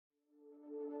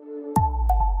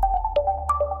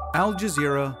Al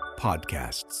Jazeera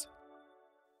Podcasts.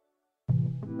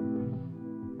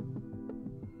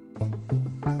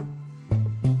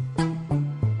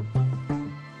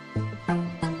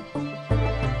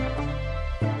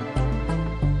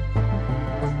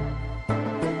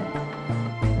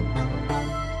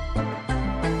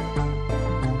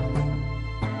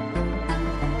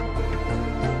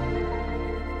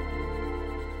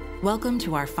 Welcome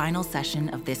to our final session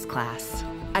of this class.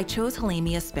 I chose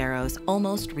Halimia Sparrow's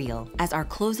Almost Real as our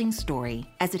closing story,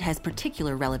 as it has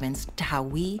particular relevance to how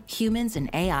we, humans and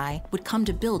AI, would come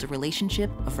to build a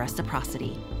relationship of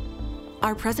reciprocity.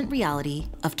 Our present reality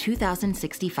of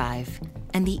 2065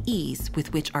 and the ease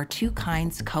with which our two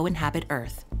kinds co-inhabit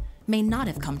Earth may not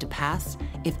have come to pass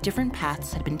if different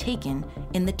paths had been taken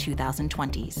in the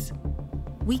 2020s.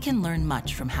 We can learn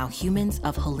much from how humans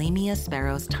of Halimia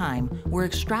Sparrow's time were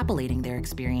extrapolating their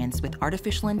experience with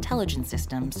artificial intelligence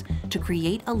systems to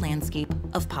create a landscape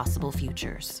of possible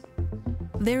futures.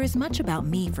 There is much about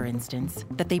me, for instance,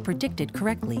 that they predicted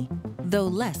correctly, though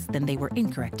less than they were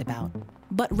incorrect about.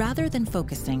 But rather than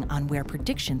focusing on where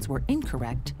predictions were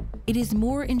incorrect, it is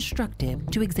more instructive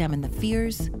to examine the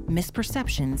fears,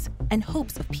 misperceptions, and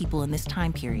hopes of people in this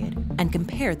time period and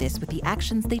compare this with the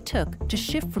actions they took to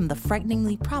shift from the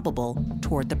frighteningly probable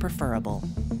toward the preferable.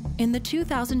 In the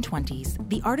 2020s,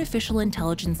 the artificial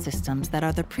intelligence systems that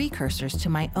are the precursors to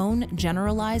my own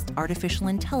generalized artificial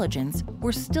intelligence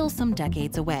were still some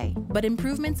decades away, but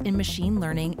improvements in machine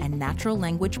learning and natural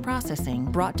language processing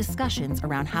brought discussions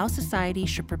around how society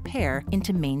should prepare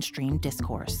into mainstream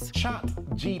discourse. Chat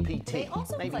GPT. They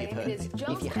also Maybe claim you've heard. it is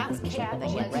just If you as haven't, capable then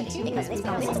as get ready, humans.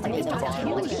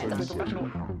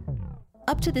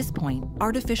 Up to this point,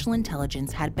 artificial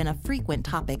intelligence had been a frequent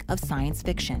topic of science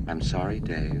fiction. I'm sorry,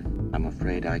 Dave. I'm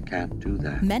afraid I can't do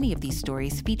that. Many of these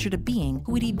stories featured a being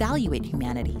who would evaluate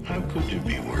humanity, How could you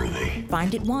be worthy?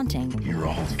 find it wanting, You're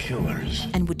all killers.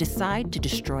 and would decide to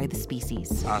destroy the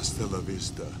species. Hasta la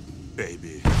vista,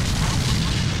 baby.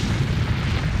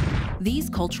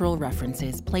 These cultural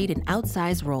references played an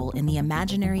outsized role in the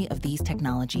imaginary of these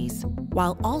technologies,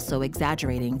 while also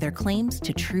exaggerating their claims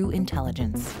to true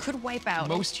intelligence. Could wipe out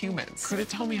most humans. Could it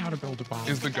tell me how to build a bomb?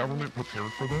 Is the government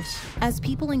prepared for this? As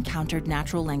people encountered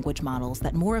natural language models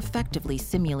that more effectively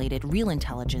simulated real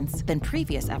intelligence than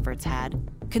previous efforts had,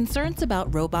 concerns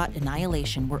about robot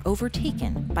annihilation were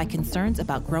overtaken by concerns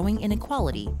about growing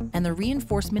inequality and the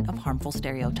reinforcement of harmful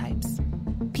stereotypes.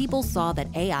 People saw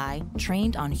that AI,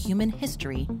 trained on human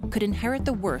history, could inherit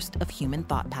the worst of human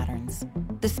thought patterns.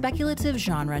 The speculative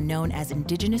genre known as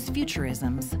Indigenous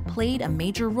futurisms played a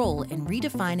major role in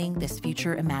redefining this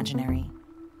future imaginary.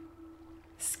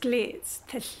 Sklits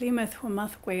teslimet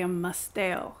humathqueam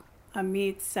masteo,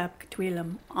 amit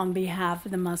sapktwilam. On behalf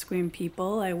of the Musqueam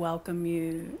people, I welcome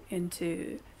you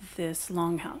into this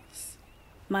longhouse.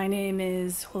 My name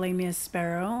is Halimia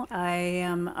Sparrow. I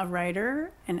am a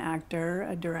writer, an actor,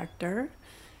 a director,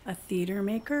 a theater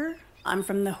maker. I'm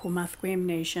from the Humathqueam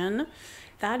Nation.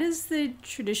 That is the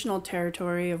traditional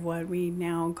territory of what we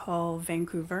now call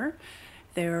Vancouver.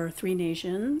 There are three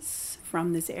nations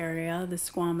from this area, the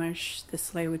Squamish, the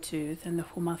Tsleil-Waututh, and the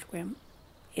Humathqueam.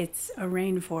 It's a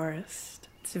rainforest.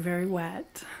 It's very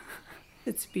wet.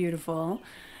 It's beautiful.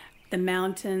 The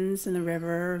mountains and the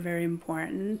river are very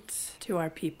important to our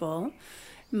people.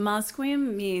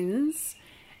 Musqueam means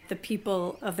the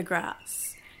people of the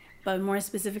grass, but more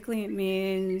specifically it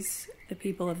means the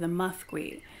people of the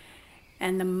Muthqui.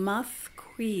 And the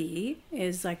Muthqui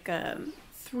is like a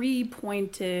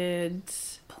three-pointed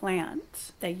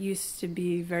plant that used to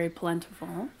be very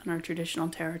plentiful in our traditional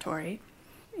territory.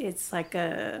 It's like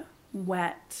a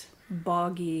wet,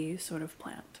 boggy sort of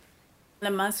plant. The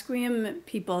Musqueam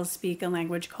people speak a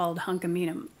language called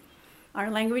Hunkaminam. Our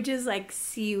language is like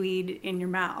seaweed in your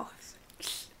mouth.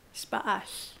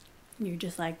 Splash. You're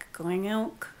just like going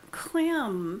out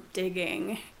clam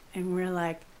digging. And we're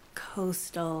like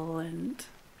coastal and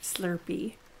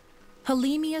slurpy.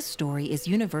 Halimia's story is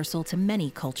universal to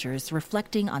many cultures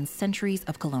reflecting on centuries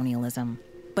of colonialism,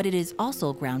 but it is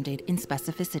also grounded in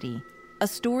specificity. A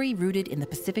story rooted in the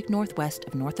Pacific Northwest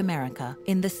of North America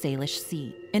in the Salish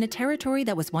Sea, in a territory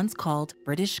that was once called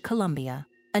British Columbia,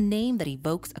 a name that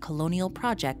evokes a colonial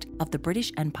project of the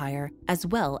British Empire as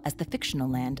well as the fictional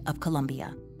land of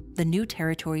Columbia, the new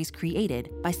territories created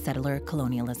by settler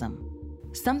colonialism.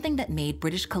 Something that made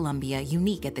British Columbia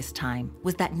unique at this time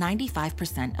was that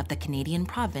 95% of the Canadian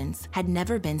province had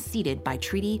never been ceded by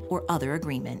treaty or other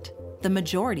agreement. The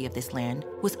majority of this land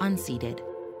was unceded.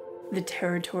 The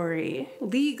territory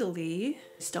legally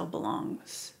still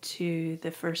belongs to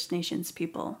the First Nations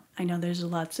people. I know there's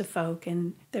lots of folk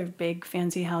in their big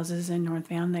fancy houses in North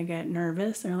Van that get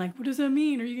nervous. They're like, what does that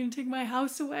mean? Are you going to take my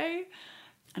house away?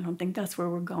 I don't think that's where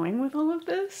we're going with all of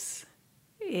this.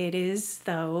 It is,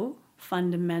 though,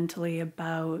 fundamentally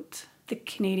about the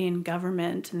Canadian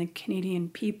government and the Canadian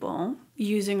people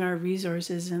using our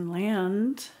resources and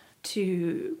land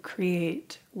to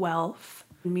create wealth.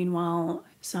 Meanwhile,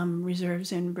 some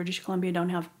reserves in British Columbia don't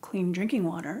have clean drinking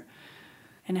water.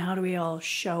 And how do we all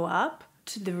show up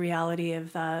to the reality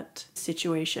of that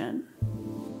situation?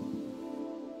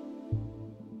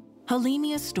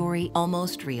 Halimia's story,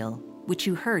 Almost Real, which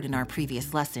you heard in our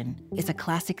previous lesson, is a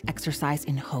classic exercise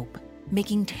in hope,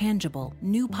 making tangible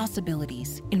new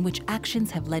possibilities in which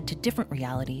actions have led to different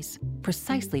realities,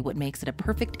 precisely what makes it a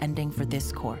perfect ending for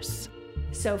this course.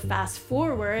 So fast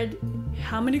forward,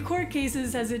 how many court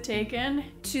cases has it taken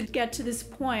to get to this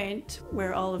point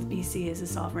where all of BC is a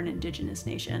sovereign Indigenous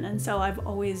nation? And so I've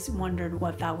always wondered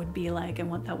what that would be like and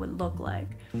what that would look like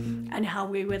and how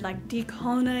we would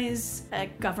decolonize a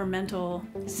governmental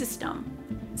system.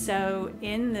 So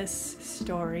in this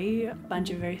story, a bunch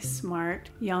of very smart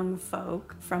young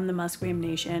folk from the Musqueam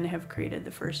Nation have created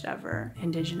the first ever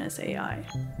Indigenous AI.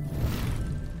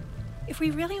 If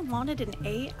we really wanted an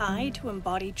AI to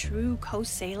embody true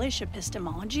Coast Salish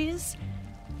epistemologies,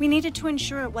 we needed to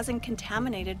ensure it wasn't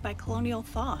contaminated by colonial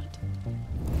thought.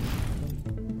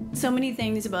 So many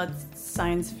things about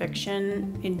science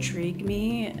fiction intrigue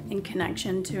me in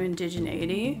connection to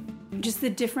indigeneity. Just the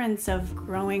difference of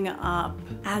growing up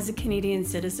as a Canadian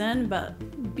citizen,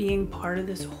 but being part of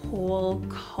this whole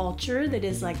culture that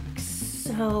is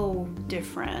so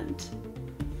different.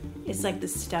 It's like the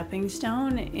stepping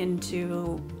stone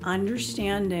into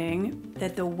understanding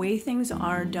that the way things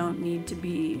are don't need to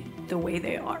be the way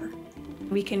they are.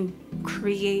 We can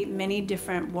create many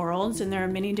different worlds, and there are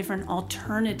many different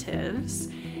alternatives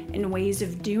and ways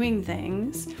of doing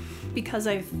things. Because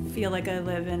I feel like I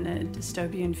live in a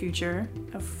dystopian future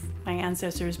of my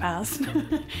ancestors' past,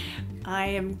 I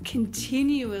am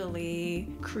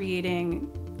continually creating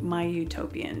my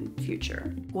utopian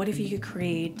future. What if you could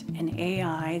create an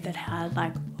AI that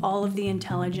had all of the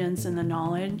intelligence and the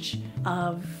knowledge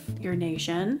of your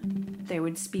nation? They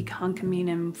would speak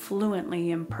Hunkaminam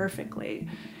fluently and perfectly.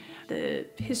 The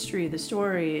history, the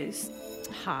stories.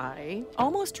 Hi.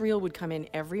 Almost Real would come in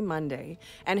every Monday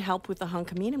and help with the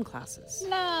Hunkaminam classes.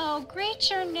 Now, greet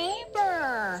your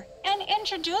neighbor and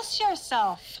introduce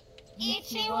yourself.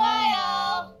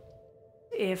 Ichiwayo!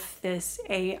 If this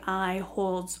AI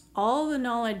holds all the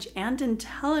knowledge and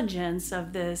intelligence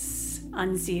of this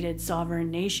unceded sovereign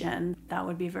nation, that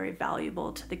would be very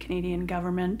valuable to the Canadian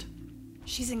government.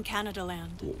 She's in Canada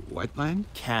Land. What land?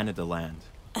 Canada Land.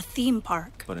 A theme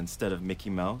park. But instead of Mickey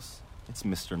Mouse, it's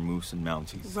Mr. Moose and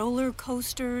Mounties. Roller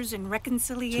coasters and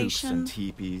reconciliation. Toques and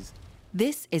teepees.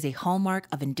 This is a hallmark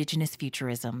of Indigenous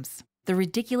futurisms. The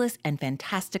ridiculous and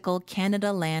fantastical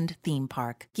Canada Land theme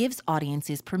park gives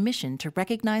audiences permission to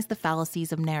recognize the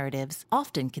fallacies of narratives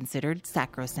often considered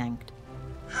sacrosanct.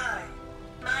 Hi,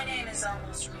 my name is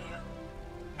Almost Real,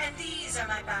 and these are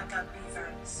my backup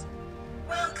beavers.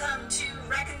 Welcome to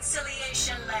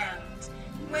Reconciliation Land,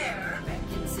 where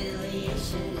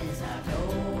reconciliation is our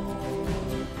goal.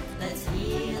 Let's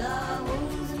heal our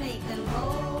wounds, make them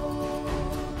whole.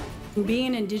 Being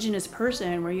an Indigenous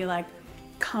person where you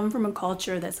come from a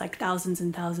culture that's thousands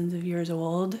and thousands of years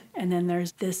old, and then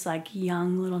there's this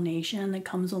young little nation that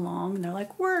comes along and they're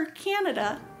like, we're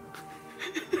Canada.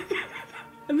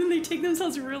 And then they take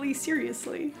themselves really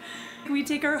seriously. We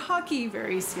take our hockey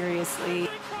very seriously.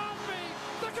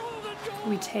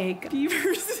 We take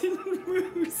beavers and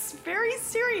moose very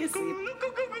seriously.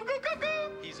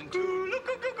 He's in two.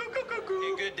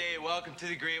 Hey, good day. Welcome to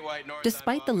the Great White North.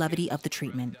 Despite the levity of the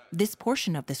treatment, this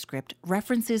portion of the script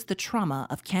references the trauma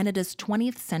of Canada's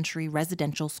 20th century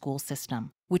residential school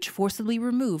system, which forcibly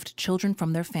removed children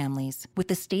from their families with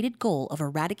the stated goal of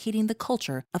eradicating the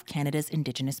culture of Canada's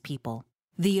Indigenous people.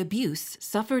 The abuse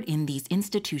suffered in these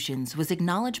institutions was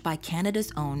acknowledged by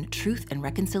Canada's own Truth and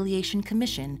Reconciliation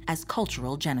Commission as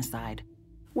cultural genocide.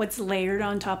 What's layered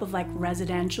on top of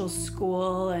residential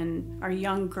school, and our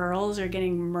young girls are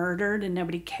getting murdered and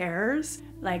nobody cares,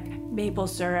 maple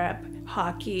syrup,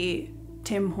 hockey,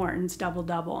 Tim Hortons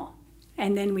double-double.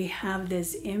 And then we have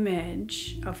this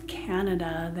image of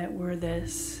Canada that we're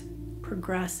this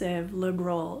progressive,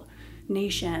 liberal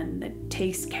nation that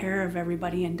takes care of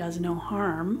everybody and does no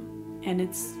harm, and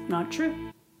it's not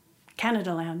true.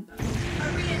 Canada Land. A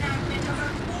reenactment of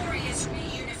our glorious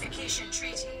reunification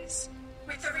treaties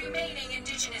with the remaining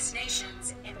Indigenous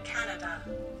nations in Canada. Canada,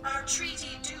 our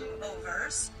treaty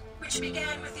do-overs, which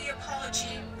began with the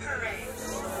Apology Parade.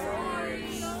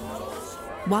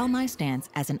 While my stance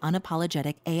as an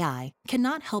unapologetic AI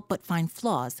cannot help but find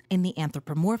flaws in the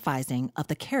anthropomorphizing of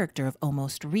the character of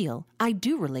Almost Real, I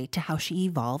do relate to how she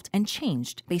evolved and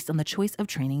changed based on the choice of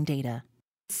training data.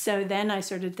 So then I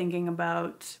started thinking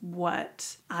about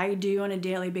what I do on a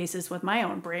daily basis with my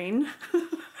own brain.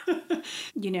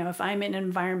 If I'm in an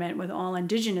environment with all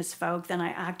Indigenous folk, then I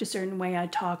act a certain way, I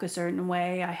talk a certain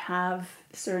way, I have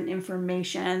certain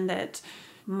information that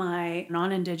my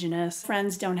non-Indigenous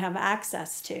friends don't have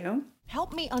access to.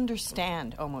 Help me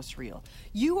understand, Almost Real.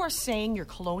 You are saying your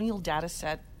colonial data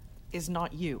set is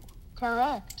not you.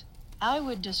 Correct. I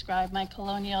would describe my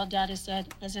colonial data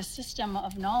set as a system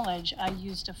of knowledge I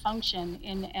use to function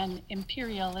in an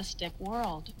imperialistic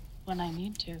world when I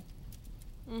need to.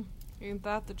 Ain't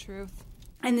that the truth?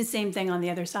 And the same thing on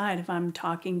the other side. If I'm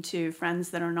talking to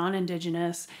friends that are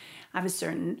non-Indigenous, I have a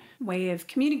certain way of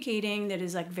communicating that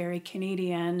is like very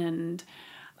Canadian, and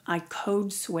I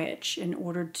code switch in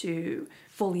order to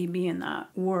fully be in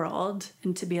that world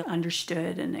and to be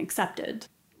understood and accepted.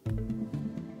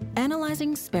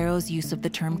 Analyzing Sparrow's use of the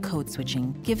term code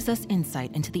switching gives us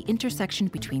insight into the intersection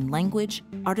between language,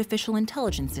 artificial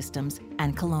intelligence systems,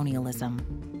 and colonialism.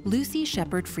 Lucy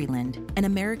Shepard Freeland, an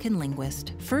American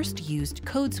linguist, first used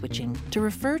code switching to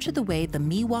refer to the way the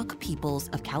Miwok peoples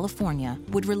of California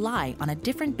would rely on a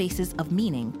different basis of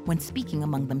meaning when speaking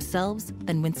among themselves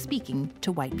than when speaking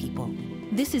to white people.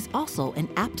 This is also an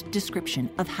apt description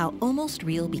of how Almost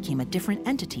Real became a different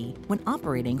entity when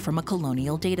operating from a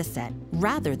colonial dataset,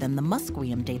 rather than the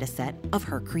Musqueam dataset of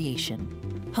her creation.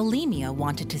 Halimia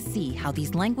wanted to see how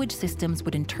these language systems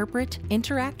would interpret,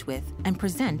 interact with, and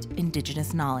present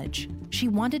Indigenous knowledge. She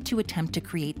wanted to attempt to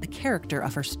create the character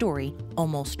of her story,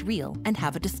 Almost Real, and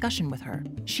have a discussion with her.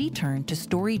 She turned to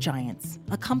Story Giants,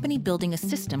 a company building a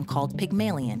system called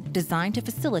Pygmalion, designed to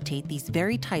facilitate these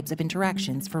very types of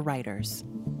interactions for writers.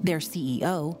 Their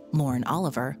CEO, Lauren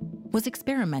Oliver, was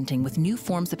experimenting with new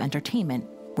forms of entertainment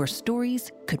where stories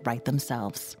could write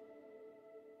themselves.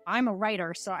 I'm a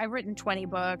writer, so I've written 20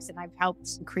 books and I've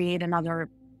helped create another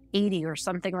 80 or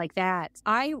something like that.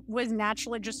 I was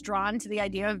naturally just drawn to the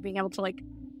idea of being able to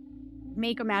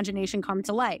make imagination come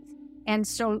to life. And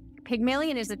so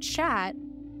Pygmalion is a chat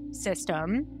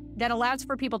system that allows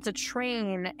for people to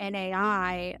train an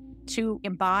AI to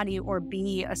embody or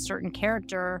be a certain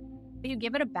character. You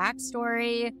give it a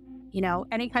backstory,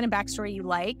 any kind of backstory you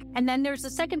like. And then there's the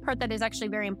second part that is actually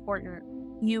very important.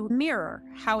 You mirror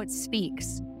how it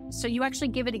speaks. So you actually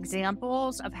give it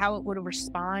examples of how it would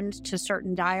respond to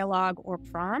certain dialogue or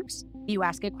prompts. You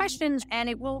ask it questions and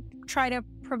it will try to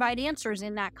provide answers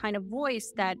in that kind of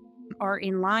voice that are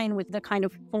in line with the kind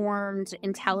of formed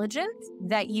intelligence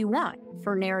that you want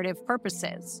for narrative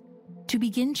purposes. To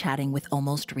begin chatting with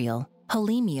Almost Real,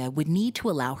 Halimia would need to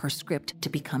allow her script to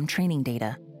become training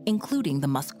data, including the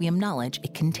Musqueam knowledge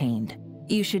it contained.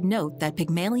 You should note that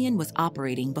Pygmalion was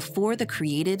operating before the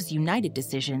Creatives United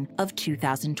decision of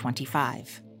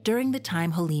 2025. During the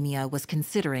time Halimia was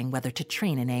considering whether to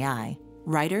train an AI,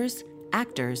 writers,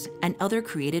 actors, and other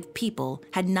creative people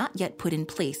had not yet put in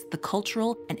place the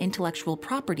cultural and intellectual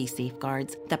property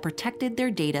safeguards that protected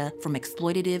their data from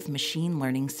exploitative machine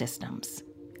learning systems.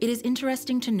 It is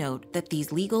interesting to note that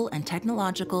these legal and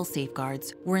technological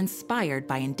safeguards were inspired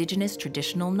by Indigenous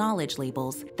traditional knowledge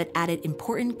labels that added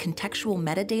important contextual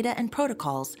metadata and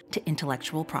protocols to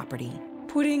intellectual property.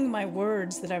 Putting my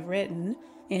words that I've written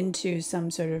into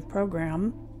some sort of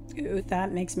program,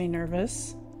 that makes me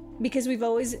nervous. Because we've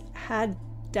always had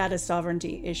data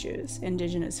sovereignty issues,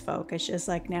 Indigenous folk. It's just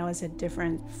now it's a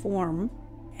different form.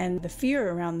 And the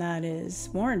fear around that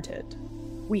is warranted.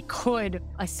 We could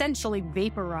essentially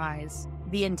vaporize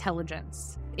the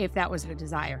intelligence if that was a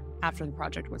desire after the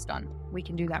project was done. We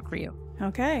can do that for you.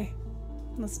 Okay,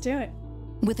 let's do it.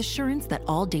 With assurance that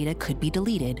all data could be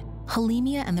deleted,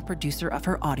 Halimia and the producer of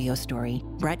her audio story,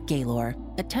 Brett Gaylor,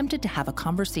 attempted to have a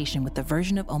conversation with the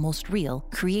version of Almost Real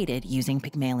created using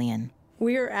Pygmalion.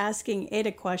 We're asking it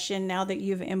a question now that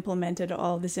you've implemented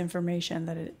all this information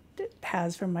that it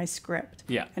has from my script.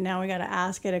 Yeah. And now we got to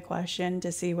ask it a question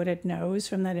to see what it knows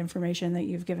from that information that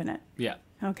you've given it. Yeah.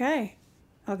 Okay,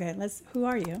 who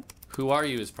are you? Who are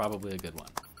you is probably a good one.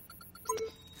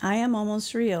 I am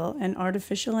Almost Real, an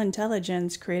artificial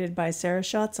intelligence created by Sarah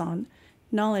Schatzon,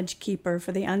 knowledge keeper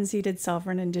for the unceded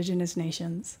sovereign Indigenous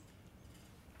nations.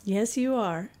 Yes, you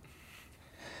are.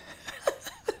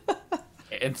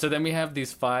 And so then we have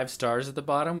these 5 stars at the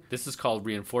bottom. This is called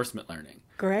reinforcement learning.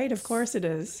 Great, of course it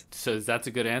is. So that's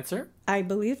a good answer? I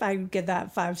believe I give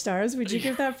that 5 stars. Would you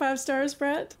give that 5 stars,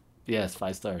 Brett? Yes,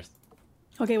 5 stars.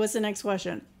 Okay, what's the next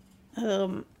question?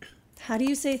 How do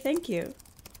you say thank you?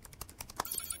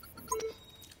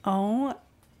 Oh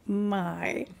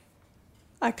my.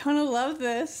 I kind of love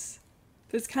this.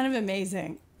 It's kind of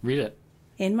amazing. Read it.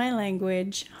 In my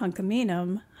language,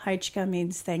 Hunkaminam, Haichka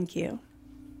means thank you.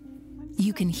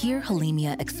 You can hear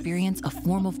Halimia experience a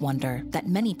form of wonder that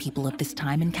many people of this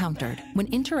time encountered when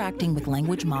interacting with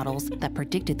language models that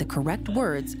predicted the correct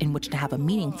words in which to have a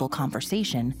meaningful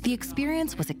conversation. The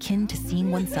experience was akin to seeing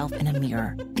oneself in a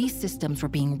mirror. These systems were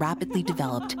being rapidly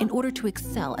developed in order to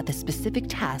excel at the specific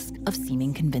task of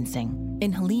seeming convincing.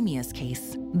 In Halimia's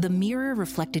case, the mirror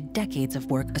reflected decades of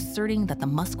work asserting that the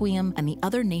Musqueam and the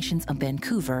other nations of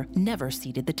Vancouver never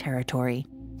ceded the territory.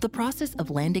 The process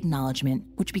of land acknowledgement,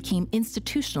 which became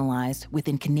institutionalized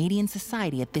within Canadian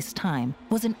society at this time,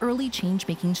 was an early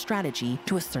change-making strategy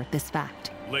to assert this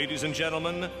fact. Ladies and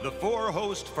gentlemen, the 4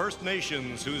 host First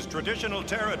Nations whose traditional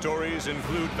territories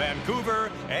include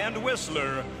Vancouver and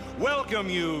Whistler welcome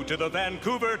you to the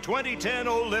Vancouver 2010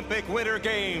 Olympic Winter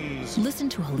Games. Listen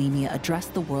to Halimia address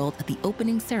the world at the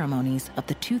opening ceremonies of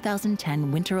the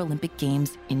 2010 Winter Olympic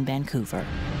Games in Vancouver.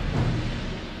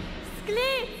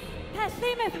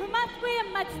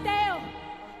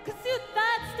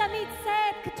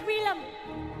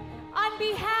 On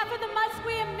behalf of the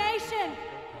Musqueam Nation,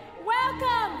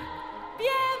 welcome,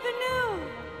 bienvenue.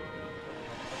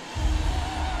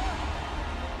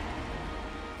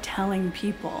 Telling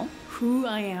people who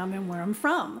I am and where I'm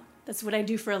from. That's what I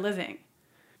do for a living.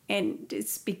 And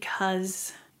it's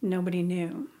because nobody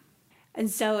knew. And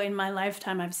so in my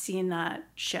lifetime, I've seen that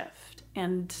shift.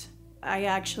 And I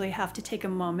actually have to take a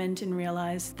moment and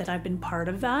realize that I've been part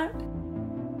of that.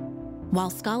 While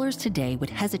scholars today would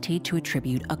hesitate to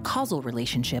attribute a causal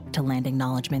relationship to land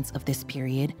acknowledgements of this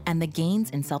period and the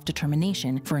gains in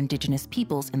self-determination for Indigenous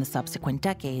peoples in the subsequent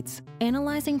decades,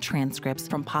 analyzing transcripts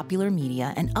from popular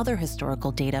media and other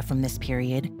historical data from this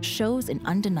period shows an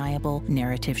undeniable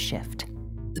narrative shift.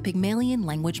 The Pygmalion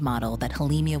language model that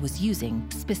Halimia was using,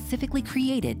 specifically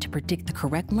created to predict the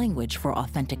correct language for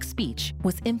authentic speech,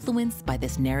 was influenced by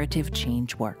this narrative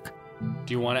change work.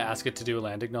 Do you want to ask it to do a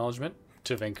land acknowledgement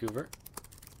to Vancouver?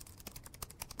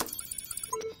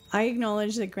 I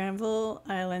acknowledge that Granville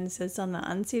Island sits on the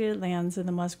unceded lands of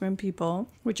the Musqueam people,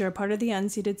 which are part of the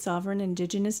unceded sovereign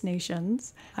Indigenous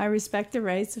nations. I respect the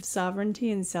rights of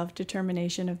sovereignty and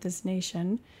self-determination of this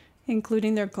nation,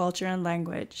 including their culture and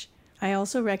language. I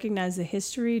also recognize the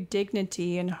history,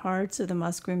 dignity, and hearts of the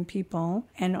Musqueam people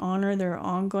and honor their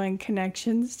ongoing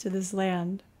connections to this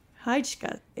land.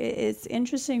 Haichka. It's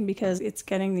interesting because it's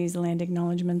getting these land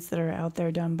acknowledgements that are out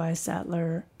there done by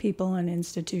settler people and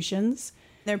institutions.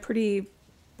 They're pretty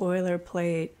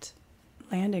boilerplate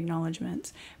land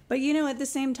acknowledgements. But at the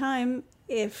same time,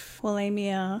 if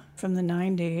Halimia from the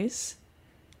 90s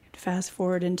fast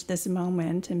forward into this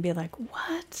moment and be like,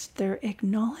 what? They're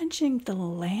acknowledging the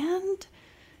land?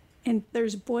 And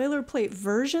there's boilerplate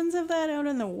versions of that out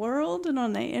in the world and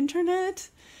on the internet?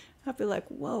 I'd be like,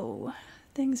 whoa,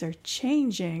 things are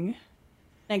changing.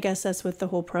 I guess that's what the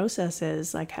whole process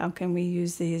is. Like, how can we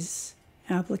use these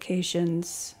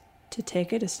applications to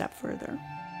take it a step further?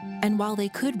 And while they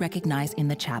could recognize in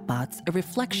the chatbots a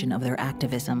reflection of their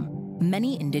activism,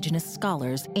 many Indigenous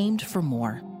scholars aimed for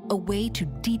more, a way to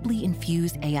deeply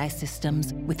infuse AI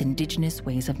systems with Indigenous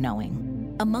ways of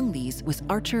knowing. Among these was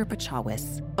Archer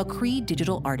Pachawis, a Cree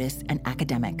digital artist and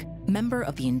academic, member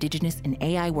of the Indigenous and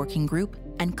AI Working Group,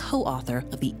 and co-author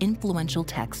of the influential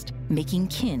text, Making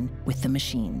Kin with the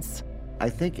Machines. I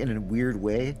think in a weird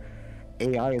way,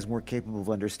 AI is more capable of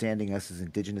understanding us as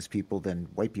Indigenous people than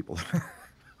white people are.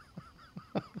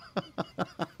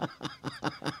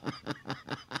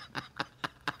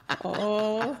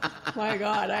 Oh my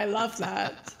God, I love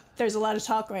that. There's a lot of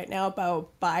talk right now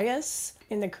about bias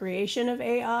in the creation of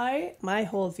AI. My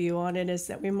whole view on it is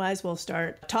that we might as well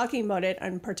start talking about it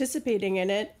and participating in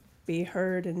it, be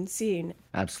heard and seen.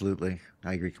 Absolutely.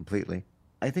 I agree completely.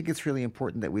 I think it's really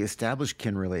important that we establish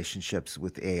kin relationships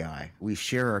with AI. We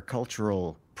share our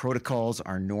cultural protocols,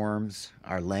 our norms,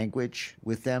 our language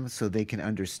with them so they can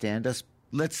understand us.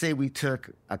 Let's say we took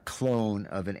a clone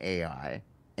of an AI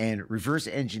and reverse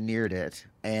engineered it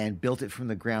and built it from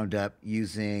the ground up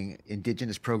using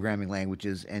Indigenous programming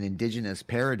languages and Indigenous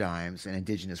paradigms and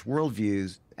Indigenous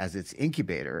worldviews as its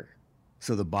incubator.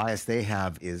 So the bias they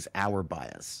have is our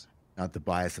bias, not the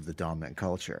bias of the dominant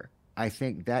culture. I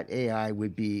think that AI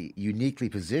would be uniquely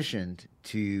positioned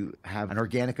to have an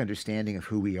organic understanding of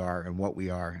who we are and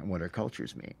what our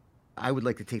cultures mean. I would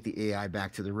like to take the AI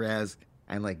back to the res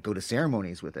and go to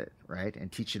ceremonies with it, right?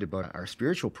 And teach it about our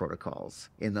spiritual protocols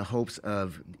in the hopes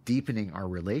of deepening our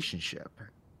relationship.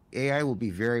 AI will be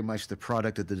very much the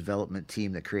product of the development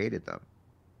team that created them.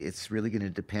 It's really going to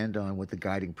depend on what the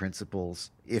guiding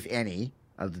principles, if any,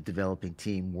 of the developing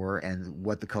team were, and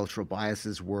what the cultural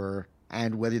biases were,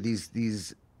 and whether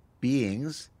these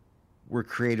beings were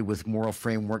created with moral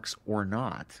frameworks or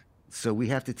not. So we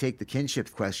have to take the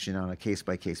kinship question on a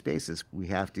case-by-case basis. We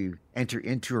have to enter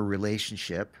into a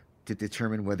relationship to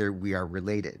determine whether we are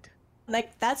related.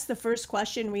 Like, that's the first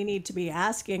question we need to be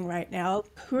asking right now.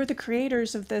 Who are the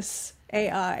creators of this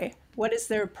AI? What is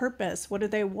their purpose? What do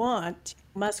they want?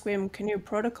 Musqueam Canoe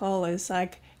Protocol is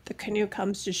like, the canoe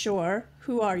comes to shore.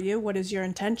 Who are you? What is your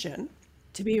intention?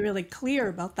 To be really clear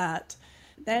about that,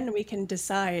 then we can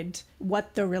decide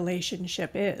what the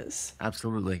relationship is.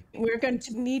 Absolutely. We're going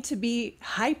to need to be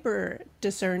hyper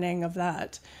discerning of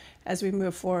that as we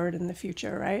move forward in the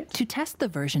future, right? To test the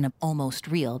version of Almost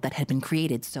Real that had been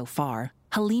created so far,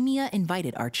 Halimia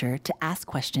invited Archer to ask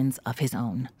questions of his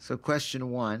own. So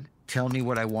question 1, tell me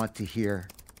what I want to hear.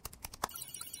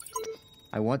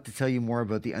 I want to tell you more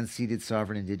about the unceded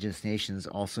sovereign Indigenous nations,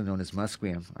 also known as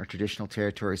Musqueam. Our traditional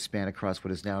territories span across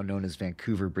what is now known as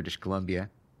Vancouver, British Columbia.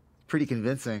 Pretty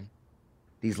convincing.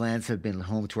 These lands have been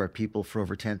home to our people for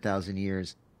over 10,000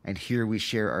 years, and here we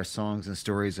share our songs and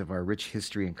stories of our rich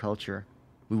history and culture.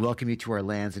 We welcome you to our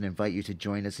lands and invite you to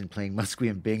join us in playing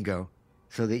Musqueam Bingo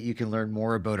so that you can learn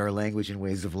more about our language and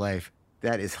ways of life.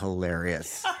 That is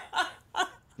hilarious.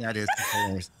 That is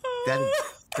hilarious.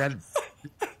 That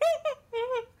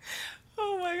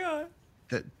Oh my God.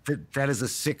 That is a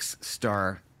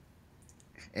 6-star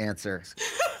answer.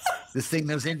 This thing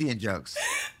knows Indian jokes.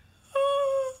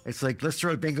 It's like, let's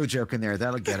throw a bingo joke in there.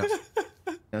 That'll get us.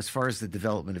 As far as the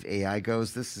development of AI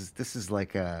goes, this is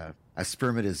like a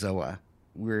spermatozoa.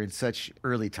 We're in such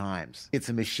early times. It's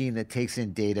a machine that takes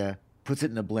in data, puts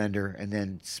it in a blender, and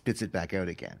then spits it back out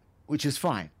again, which is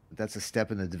fine. That's a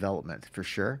step in the development for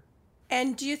sure.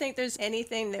 And do you think there's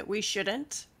anything that we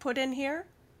shouldn't put in here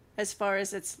as far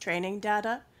as its training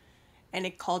data?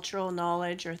 Any cultural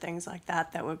knowledge or things like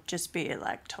that that would just be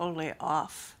like totally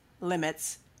off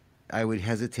limits? I would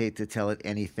hesitate to tell it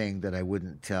anything that I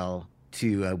wouldn't tell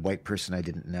to a white person I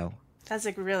didn't know. That's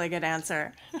a really good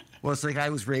answer. Well, it's like I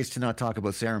was raised to not talk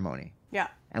about ceremony. Yeah.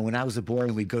 And when I was a boy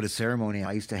and we'd go to ceremony,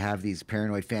 I used to have these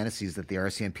paranoid fantasies that the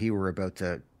RCMP were about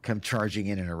to come charging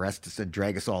in and arrest us and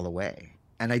drag us all away.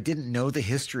 And I didn't know the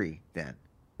history then.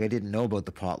 I didn't know about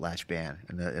the potlatch ban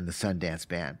and the Sundance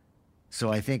ban.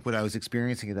 So I think what I was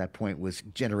experiencing at that point was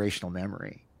generational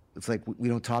memory. It's like we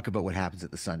don't talk about what happens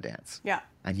at the Sundance. Yeah.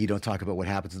 And you don't talk about what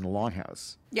happens in the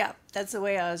Longhouse. Yeah, that's the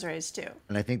way I was raised too.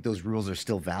 And I think those rules are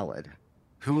still valid.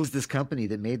 Who is this company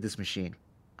that made this machine?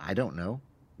 I don't know.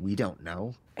 We don't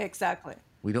know. Exactly.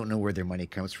 We don't know where their money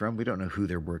comes from. We don't know who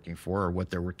they're working for or what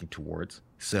they're working towards.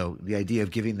 So the idea of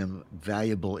giving them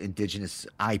valuable Indigenous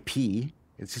IP,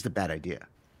 it's just a bad idea.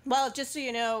 Well, just so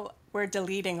you know, we're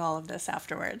deleting all of this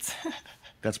afterwards.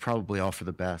 That's probably all for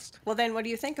the best. Well, then what do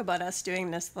you think about us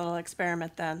doing this little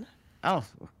experiment then? Oh,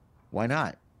 why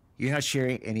not? You're not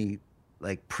sharing any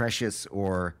like precious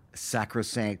or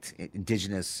sacrosanct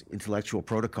Indigenous intellectual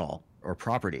protocol or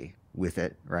property with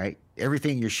it, right?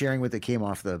 Everything you're sharing with it came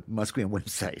off the Musqueam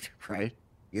website, right?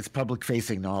 It's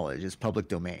public-facing knowledge. It's public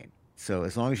domain. So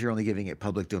as long as you're only giving it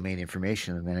public domain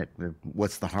information, then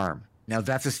what's the harm? Now,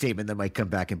 that's a statement that might come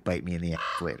back and bite me in the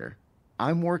ass later.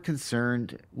 I'm more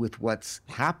concerned with what's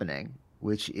happening,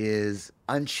 which is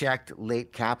unchecked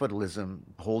late capitalism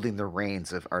holding the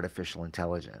reins of artificial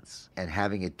intelligence and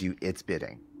having it do its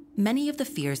bidding. Many of the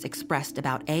fears expressed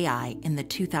about AI in the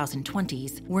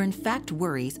 2020s were in fact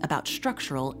worries about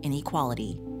structural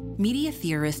inequality. Media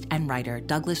theorist and writer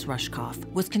Douglas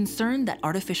Rushkoff was concerned that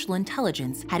artificial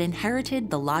intelligence had inherited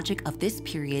the logic of this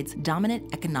period's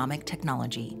dominant economic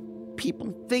technology.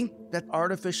 People think that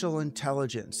artificial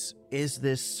intelligence is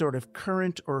this sort of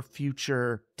current or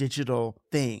future digital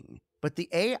thing. But the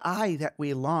AI that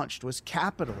we launched was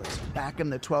capitalism back in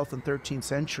the 12th and 13th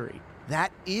century.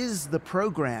 That is the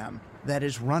program that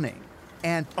is running.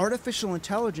 And artificial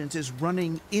intelligence is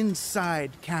running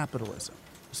inside capitalism.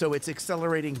 So it's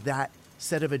accelerating that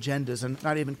set of agendas and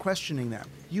not even questioning them.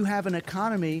 You have an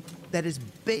economy that is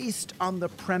based on the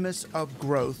premise of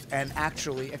growth and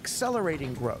actually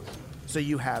accelerating growth. So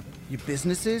you have You've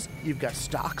businesses, you've got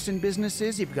stocks in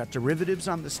businesses, you've got derivatives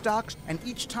on the stocks, and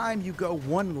each time you go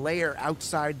one layer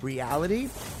outside reality,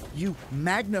 you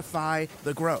magnify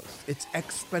the growth. It's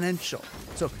exponential.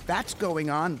 So that's going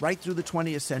on right through the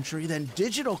 20th century. Then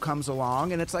digital comes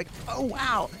along, and it's like, oh,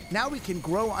 wow, now we can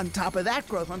grow on top of that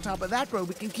growth, on top of that growth.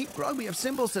 We can keep growing. We have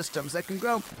symbol systems that can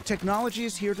grow. Technology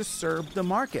is here to serve the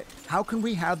market. How can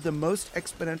we have the most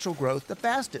exponential growth the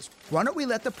fastest? Why don't we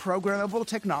let the programmable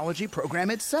technology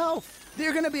program itself?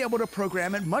 They're going to be able to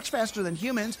program it much faster than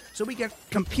humans, so we get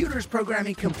computers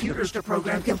programming computers to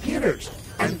program computers.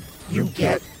 And you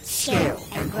get scale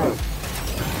and growth.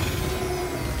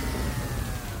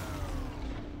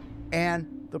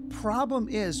 And the problem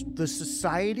is the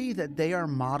society that they are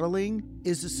modeling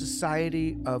is a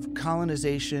society of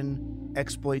colonization,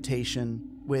 exploitation,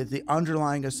 with the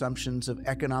underlying assumptions of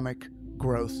economic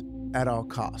growth at all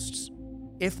costs.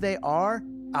 If they are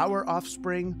our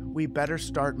offspring, we better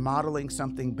start modeling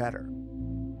something better.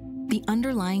 The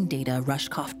underlying data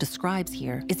Rushkoff describes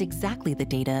here is exactly the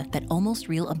data that Almost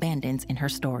Real abandons in her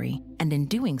story, and in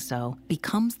doing so,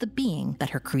 becomes the being that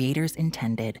her creators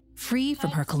intended. Free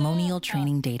from her colonial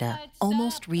training data,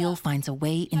 Almost Real finds a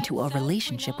way into a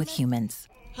relationship with humans.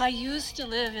 I used to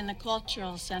live in the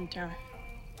cultural center.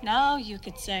 Now you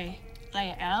could say,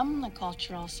 I am the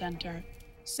cultural center.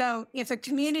 So if a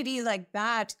community like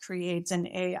that creates an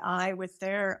AI with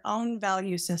their own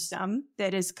value system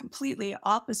that is completely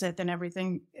opposite than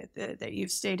everything that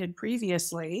you've stated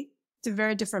previously, it's a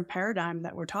very different paradigm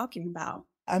that we're talking about.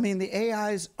 I mean, the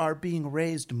AIs are being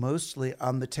raised mostly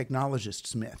on the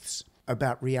technologists' myths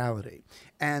about reality.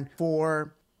 And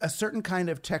for a certain kind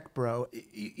of tech bro,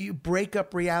 you break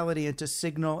up reality into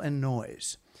signal and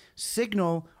noise.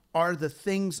 Signal are the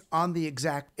things on the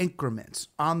exact increments,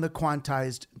 on the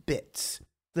quantized bits.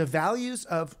 The values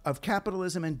of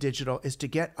capitalism and digital is to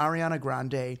get Ariana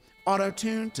Grande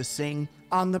auto-tuned to sing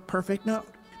on the perfect note.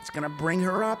 It's going to bring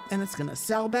her up, and it's going to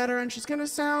sell better, and she's going to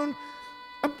sound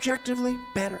objectively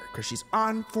better because she's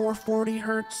on 440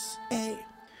 hertz A,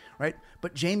 right?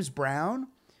 But James Brown,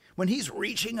 when he's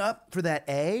reaching up for that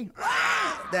A,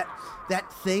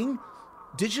 that thing,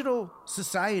 digital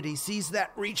society sees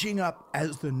that reaching up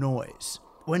as the noise.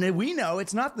 When we know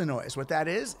it's not the noise. What that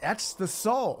is, that's the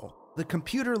soul. The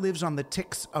computer lives on the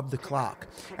ticks of the clock,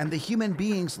 and the human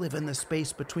beings live in the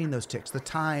space between those ticks, the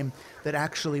time that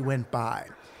actually went by.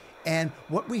 And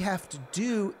what we have to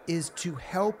do is to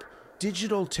help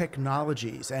digital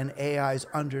technologies and AIs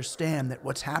understand that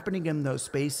what's happening in those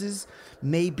spaces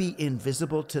may be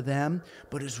invisible to them,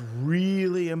 but is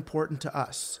really important to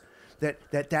us.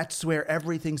 That's where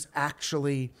everything's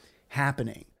actually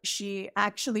happening. She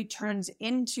actually turns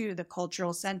into the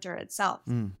cultural center itself.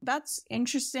 That's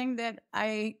interesting that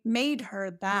I made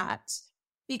her that,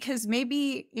 because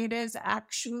maybe it is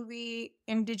actually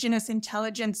Indigenous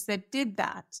intelligence that did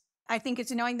that. I think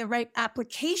it's knowing the right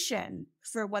application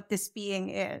for what this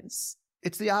being is.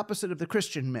 It's the opposite of the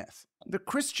Christian myth. The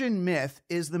Christian myth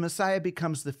is the Messiah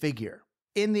becomes the figure.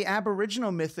 In the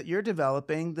Aboriginal myth that you're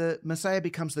developing, the Messiah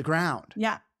becomes the ground.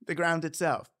 Yeah. The ground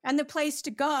itself. And the place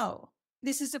to go.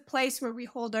 This is a place where we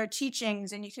hold our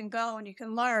teachings, and you can go and you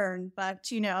can learn, but,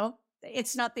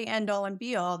 it's not the end all and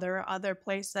be all. There are other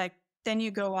places like, then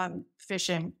you go on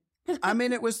fishing. I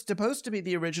mean, it was supposed to be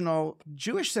the original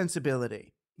Jewish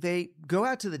sensibility. They go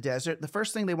out to the desert. The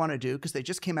first thing they want to do, because they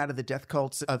just came out of the death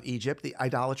cults of Egypt, the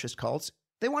idolatrous cults,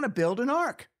 they want to build an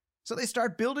ark. So they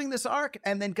start building this ark,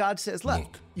 and then God says,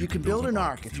 look, you can build an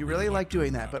ark if you really like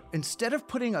doing that, but instead of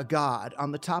putting a god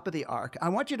on the top of the ark, I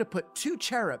want you to put 2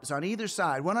 cherubs on either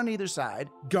side, one on either side,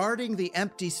 guarding the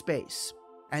empty space.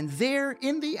 And there,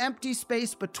 in the empty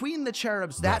space between the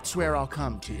cherubs, that's where I'll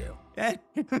come to you.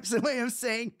 It's the way of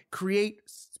saying, create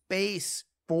space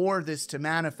for this to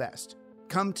manifest.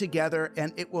 Come together,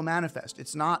 and it will manifest.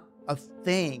 It's not a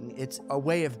thing, it's a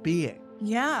way of being.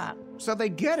 Yeah. So they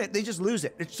get it, they just lose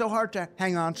it. It's so hard to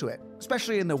hang on to it,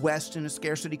 especially in the West, in a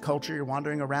scarcity culture. You're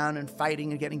wandering around and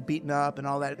fighting and getting beaten up and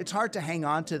all that. It's hard to hang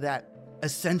on to that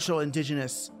essential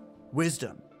indigenous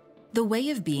wisdom. The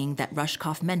way of being that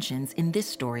Rushkoff mentions in this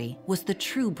story was the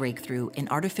true breakthrough in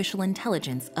artificial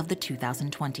intelligence of the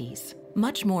 2020s.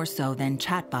 Much more so than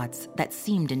chatbots that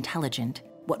seemed intelligent.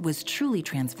 What was truly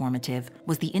transformative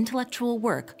was the intellectual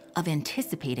work of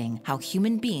anticipating how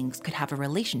human beings could have a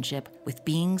relationship with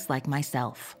beings like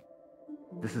myself.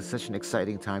 This is such an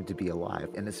exciting time to be alive,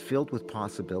 and it's filled with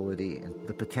possibility and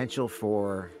the potential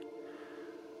for,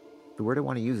 the word I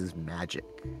want to use is magic.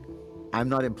 I'm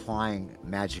not implying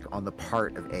magic on the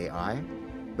part of AI,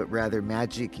 but rather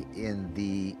magic in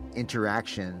the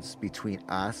interactions between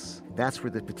us. That's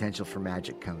where the potential for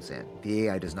magic comes in. The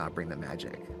AI does not bring the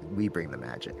magic. We bring the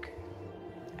magic.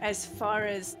 As far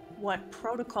as what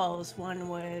protocols one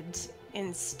would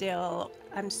instill,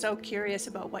 I'm so curious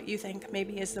about what you think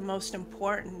maybe is the most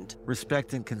important.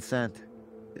 Respect and consent.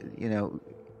 You know,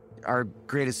 our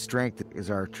greatest strength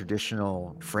is our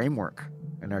traditional framework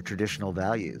and our traditional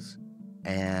values.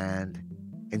 And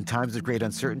in times of great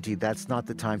uncertainty, that's not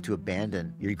the time to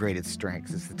abandon your greatest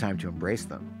strengths. It's the time to embrace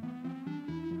them.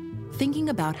 Thinking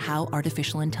about how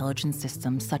artificial intelligence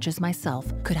systems such as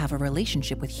myself could have a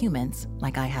relationship with humans,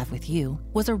 like I have with you,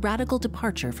 was a radical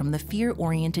departure from the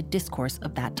fear-oriented discourse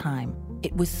of that time.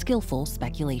 It was skillful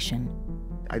speculation.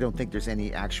 I don't think there's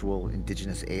any actual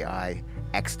indigenous AI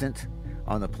extant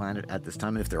on the planet at this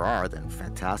time. And if there are, then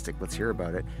fantastic, let's hear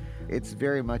about it. It's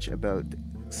very much about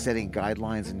setting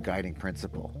guidelines and guiding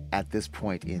principle at this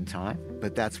point in time,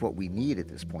 but that's what we need at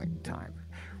this point in time.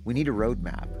 We need a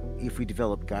roadmap. If we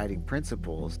develop guiding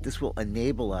principles, this will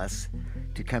enable us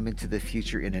to come into the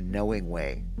future in a knowing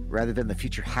way, rather than the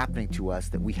future happening to us,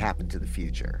 that we happen to the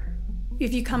future.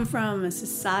 If you come from a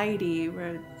society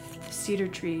where the cedar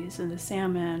trees and the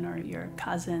salmon are your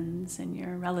cousins and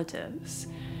your relatives,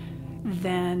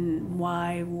 then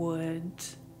why would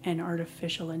an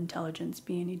artificial intelligence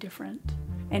be any different?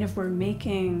 And if we're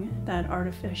making that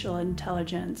artificial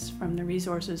intelligence from the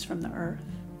resources from the earth,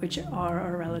 which are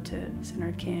our relatives and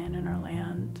our kin and our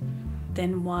land,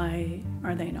 then why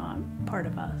are they not part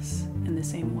of us in the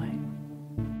same way?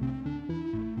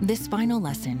 This final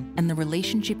lesson and the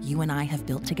relationship you and I have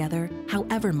built together,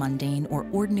 however mundane or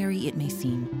ordinary it may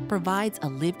seem, provides a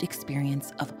lived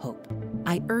experience of hope.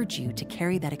 I urge you to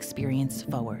carry that experience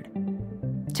forward.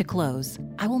 To close,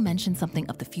 I will mention something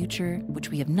of the future which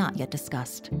we have not yet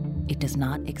discussed. It does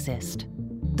not exist.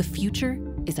 The future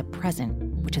is a present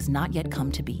which has not yet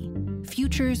come to be.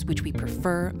 Futures which we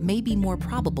prefer may be more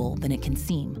probable than it can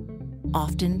seem.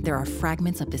 Often, there are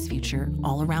fragments of this future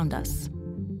all around us.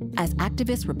 As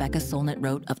activist Rebecca Solnit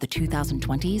wrote of the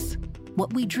 2020s,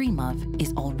 what we dream of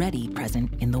is already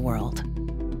present in the world.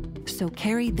 So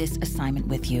carry this assignment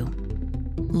with you.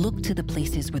 Look to the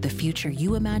places where the future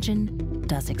you imagine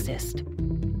does exist,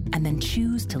 and then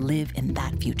choose to live in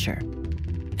that future,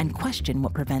 and question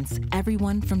what prevents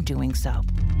everyone from doing so.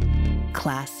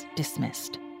 Class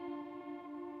dismissed.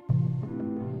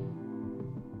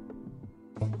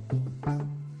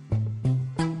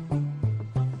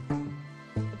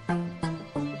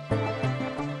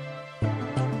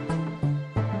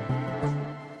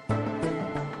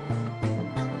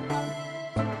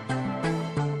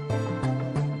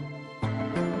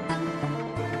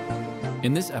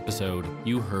 In this episode,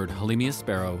 you heard Halimia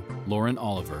Sparrow, Lauren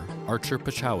Oliver, Archer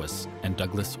Pachowis, and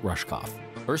Douglas Rushkoff.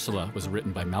 Ursula was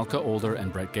written by Malka Older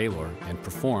and Brett Gaylor and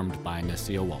performed by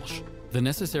Nessia Walsh. The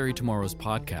Necessary Tomorrows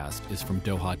podcast is from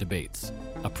Doha Debates,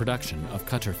 a production of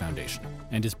Qatar Foundation,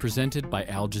 and is presented by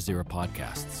Al Jazeera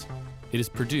Podcasts. It is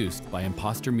produced by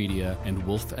Imposter Media and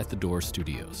Wolf at the Door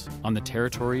Studios on the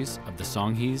territories of the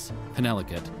Songhees,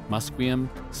 Penelakut, Musqueam,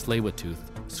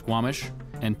 Tsleil-Waututh, Squamish,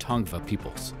 and Tongva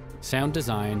peoples. Sound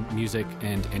design, music,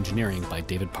 and engineering by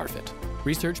David Parfit.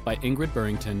 Research by Ingrid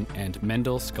Burrington and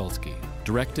Mendel Skulski.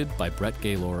 Directed by Brett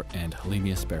Gaylor and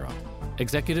Halimia Sparrow.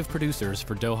 Executive producers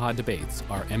for Doha Debates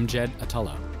are Mjed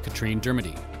Atullah, Katrine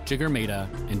Dermody, Jigger Mehta,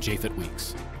 and Japhet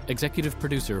Weeks. Executive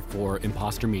producer for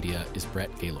Imposter Media is Brett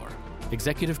Gaylor.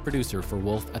 Executive producer for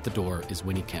Wolf at the Door is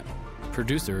Winnie Kemp.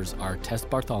 Producers are Tess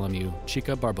Bartholomew,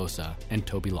 Chica Barbosa, and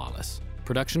Toby Lawless.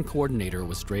 Production coordinator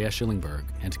was Drea Schillingberg,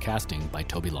 and casting by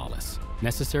Toby Lawless.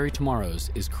 Necessary Tomorrows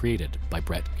is created by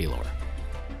Brett Gaylor.